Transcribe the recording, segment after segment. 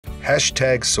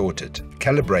#sorted,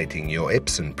 calibrating your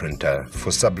EPSON printer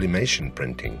for sublimation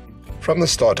printing. From the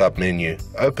startup menu,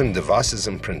 open Devices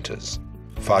and Printers.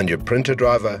 Find your printer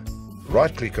driver,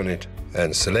 right-click on it,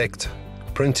 and select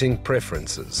Printing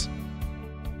Preferences.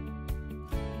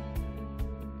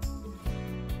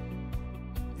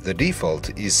 The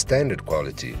default is standard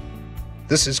quality.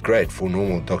 This is great for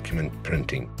normal document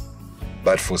printing.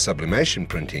 But for sublimation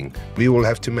printing, we will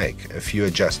have to make a few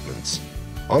adjustments.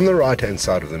 On the right-hand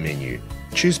side of the menu,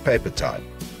 choose Paper Type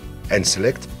and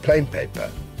select Plain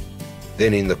Paper.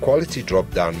 Then in the Quality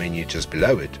drop-down menu just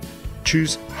below it,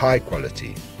 choose High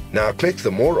Quality. Now click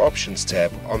the More Options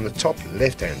tab on the top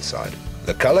left-hand side.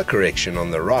 The color correction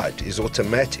on the right is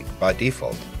automatic by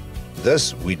default.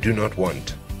 This we do not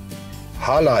want.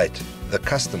 Highlight the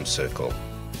Custom circle.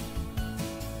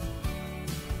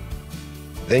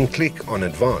 Then click on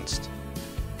Advanced,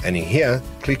 and in here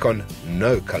click on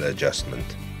No Color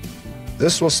Adjustment.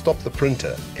 This will stop the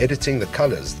printer editing the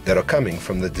colors that are coming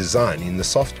from the design in the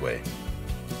software.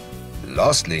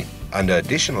 Lastly, under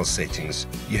Additional Settings,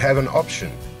 you have an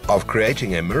option of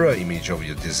creating a mirror image of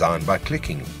your design by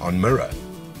clicking on Mirror.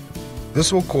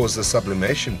 This will cause the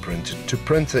sublimation printer to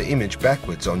print the image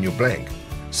backwards on your blank,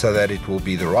 so that it will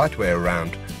be the right way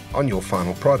around on your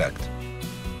final product.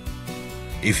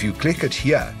 If you click it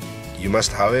here, you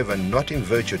must however not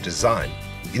invert your design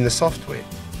in the software.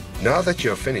 Now that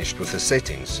you are finished with the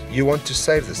settings, you want to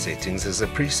save the settings as a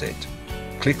preset.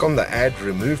 Click on the Add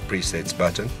Remove Presets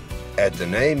button, add the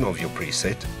name of your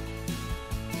preset,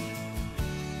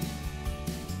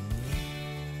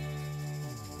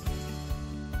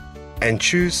 and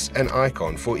choose an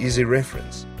icon for easy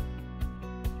reference.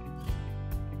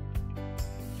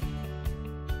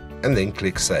 And then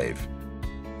click Save.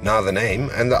 Now the name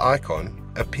and the icon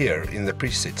appear in the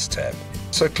Presets tab.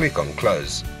 So click on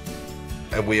Close,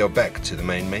 and we are back to the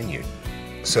main menu.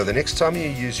 So the next time you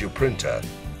use your printer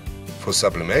for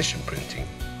sublimation printing,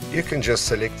 you can just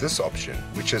select this option,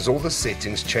 which has all the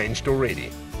settings changed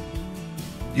already.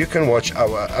 You can watch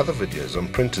our other videos on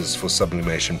printers for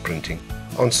sublimation printing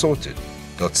on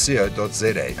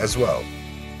sorted.co.za as well.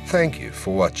 Thank you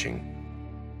for watching.